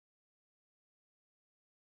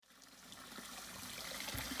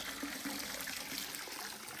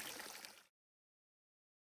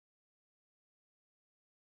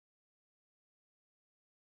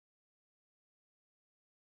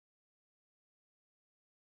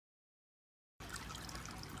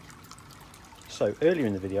So earlier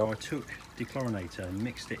in the video I took dechlorinator and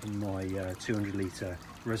mixed it in my 200 litre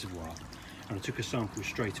reservoir, and I took a sample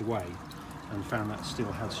straight away and found that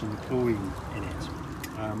still had some chlorine in it.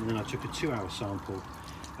 Then I took a 2-hour sample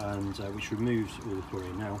and which removes all the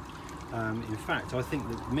chlorine. Now in fact I think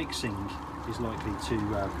that mixing is likely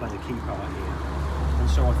to play a key part here, and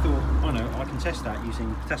so I thought, oh no, I can test that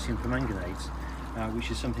using potassium permanganate, which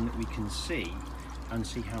is something that we can see and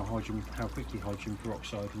see how quickly hydrogen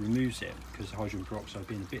peroxide removes it, because hydrogen peroxide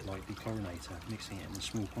being a bit like dechlorinator, mixing it in a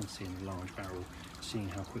small quantity in a large barrel, seeing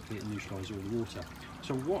how quickly it neutralises all the water.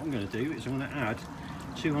 So what I'm going to do is I'm going to add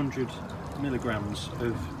 200 milligrams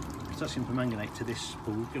of potassium permanganate to this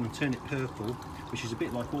pool. I'm going to turn it purple, which is a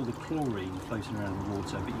bit like all the chlorine floating around in the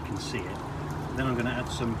water, but you can see it. Then I'm going to add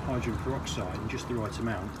some hydrogen peroxide in just the right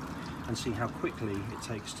amount and see how quickly it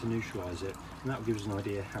takes to neutralise it, and that will give us an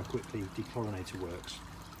idea how quickly dechlorinator works.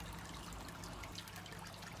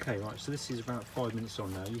 Okay, right, so this is about 5 minutes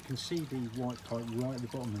on now. You can see the white pipe right at the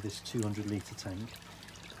bottom of this 200 litre tank.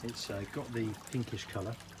 It's got the pinkish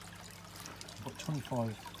colour. I've got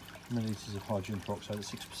 25 millilitres of hydrogen peroxide at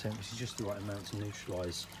 6%, which is just the right amount to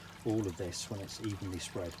neutralise all of this when it's evenly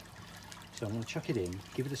spread. So I'm going to chuck it in,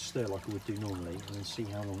 give it a stir like I would do normally, and then see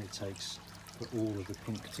how long it takes for all of the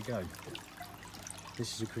pink to go.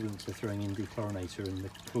 This is equivalent to throwing in dechlorinator and the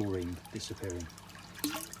chlorine disappearing.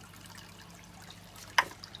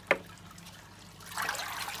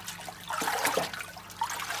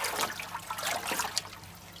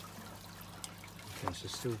 Okay, so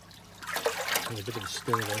still a bit of a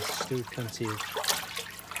stir there, still plenty of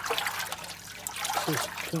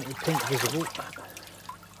pink visible.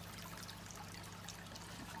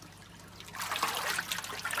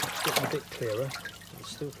 It's getting a bit clearer, but there's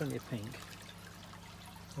still plenty of pink.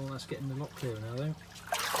 Oh, that's getting a lot clearer now though.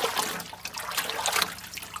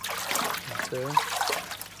 Stirring.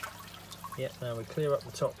 Yep, now we clear up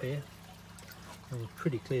the top here, and we're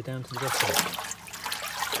pretty clear down to the bottom.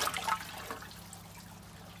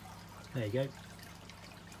 There you go,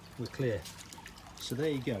 we're clear. So there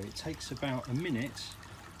you go, it takes about a minute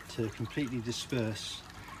to completely disperse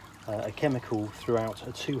a chemical throughout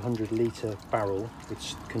a 200 litre barrel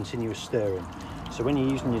with continuous stirring. So when you're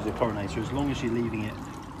using your dechlorinator, as long as you're leaving it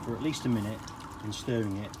for at least a minute and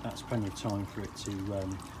stirring it, that's plenty of time for it to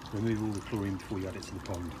remove all the chlorine before you add it to the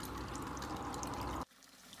pond.